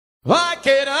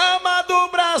Vaquejada do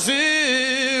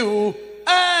Brasil,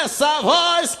 essa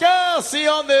voz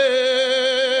cancioneira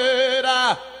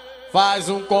faz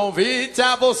um convite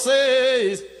a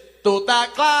vocês, toda a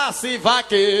classe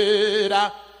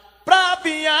vaqueira, pra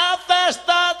vir à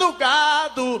festa do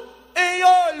gado, em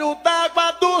olho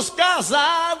d'água dos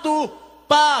casados,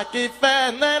 pra que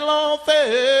Fernelon Ferreira.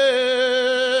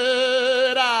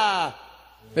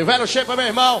 Meu velho Chepa, meu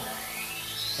irmão,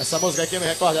 essa música aqui me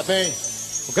recorda bem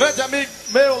o grande amigo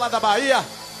meu lá da Bahia,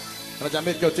 grande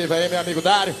amigo que eu tive aí, meu amigo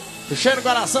Dário. Cheio no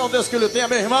coração, Deus que lhe tenha,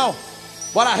 meu irmão.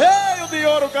 Bora, Arreio de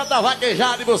Ouro, canta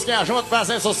Vaquejada e busquem junto,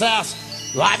 fazendo sucesso.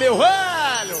 Vai, meu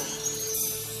velho!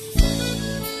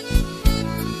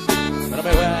 Bora,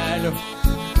 meu velho!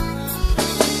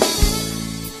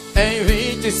 Em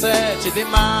 27 de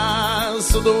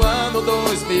março do ano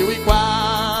 2004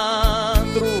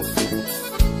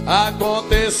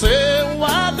 aconteceu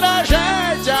uma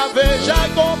tragédia, veja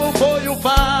como foi o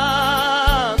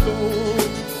fato.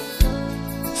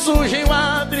 Surgiu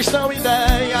a tristão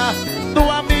ideia do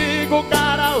amigo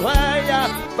cara véia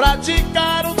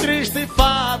praticar um triste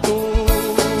fato.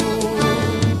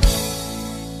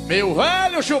 Meu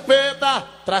velho Chupeta,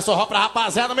 traz forró pra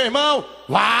rapaziada, meu irmão.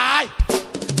 Vai!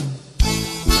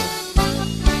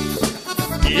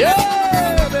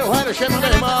 Yeah, meu velho Chepa, meu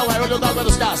irmão, é olho d'água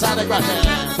dos casados aí com a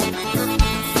gente.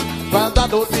 Quando a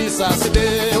notícia se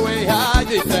deu em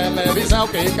rádio e televisão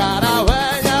que cara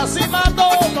velha se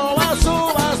matou com as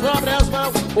suas próprias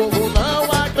mãos, o povo não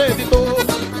acreditou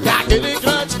que aquele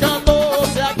grande cantor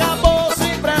se acabou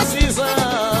sem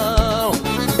precisão.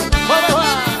 Vai,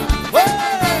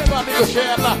 meu amigo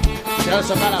Chepa, cheira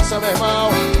seu coração, meu irmão.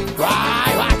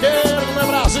 Vai, vaqueiro do meu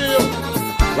Brasil,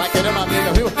 vai querer uma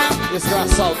amiga, viu? Isso é uma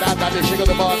saudade da bexiga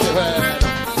do Morte, velho.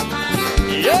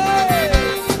 Yeah!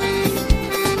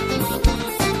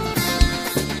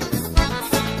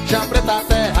 Chão Preta,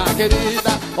 terra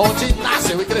querida, onde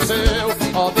nasceu e cresceu,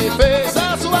 onde fez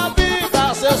a sua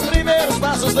vida, seus primeiros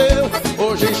passos deu.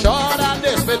 Hoje chora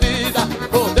despedida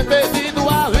por ter perdido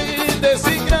a vida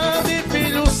desse grande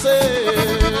filho seu.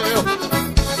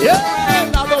 Yeah!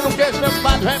 Na dor no queixo, meu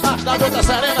padre, vem embaixo da gota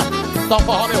serena. Então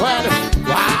forró, meu velho,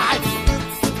 vai!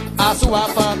 A sua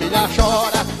família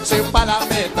chora, seu pai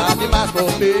lamenta demais por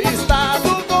ter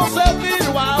estado com seu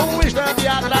filho há um instante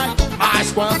atrás.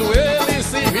 Mas quando ele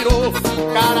se virou,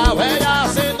 cara velha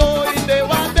acenou e deu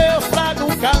adeus pra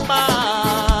nunca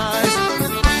mais.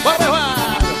 Vai, meu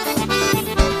velho!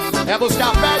 É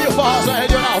buscar pé e o forrozão Arreio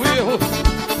de Ouro ao vivo.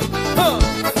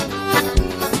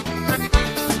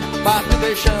 Bate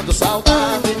deixando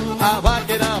saudade, a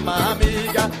vaqueirama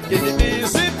amiga que me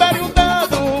disse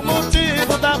perguntando o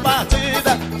motivo da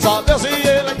partida. Só Deus e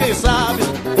ele que sabe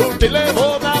o que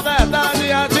levou na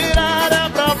verdade a tirar a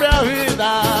própria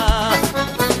vida.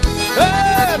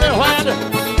 Ei, meu velho,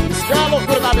 isso que é a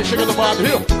loucura da bexiga do bode,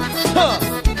 viu?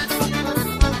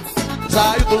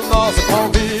 Saiu do nosso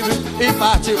convívio e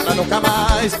partiu pra nunca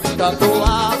mais. Cantou,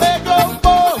 alegrou o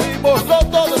povo e mostrou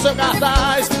todo o seu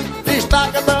cartaz. Está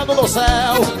cantando no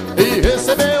céu e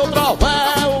recebeu o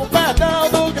troféu, o perdão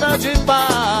do grande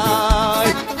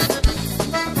pai.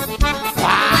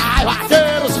 Vai,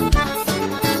 vaqueiros!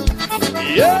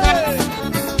 Yeah!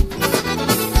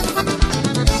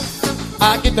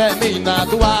 Aqui termina a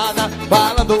toada,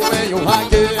 falando em um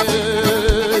vaqueiro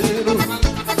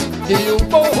que o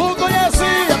povo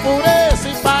conhecia por esse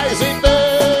país inteiro.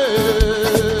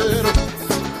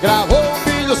 Gravou um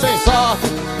filho sem sorte,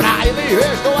 pra ele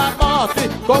restou a morte,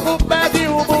 como pede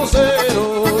um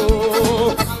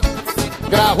buzeiro.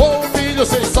 Gravou um filho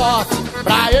sem sorte,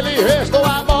 pra ele restou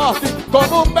a morte,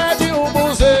 como pede um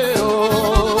buzeiro.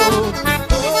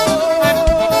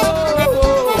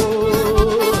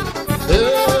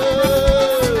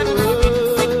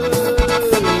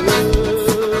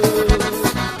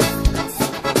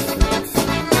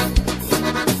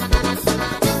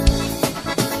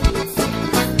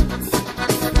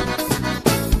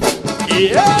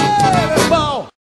 Yeah!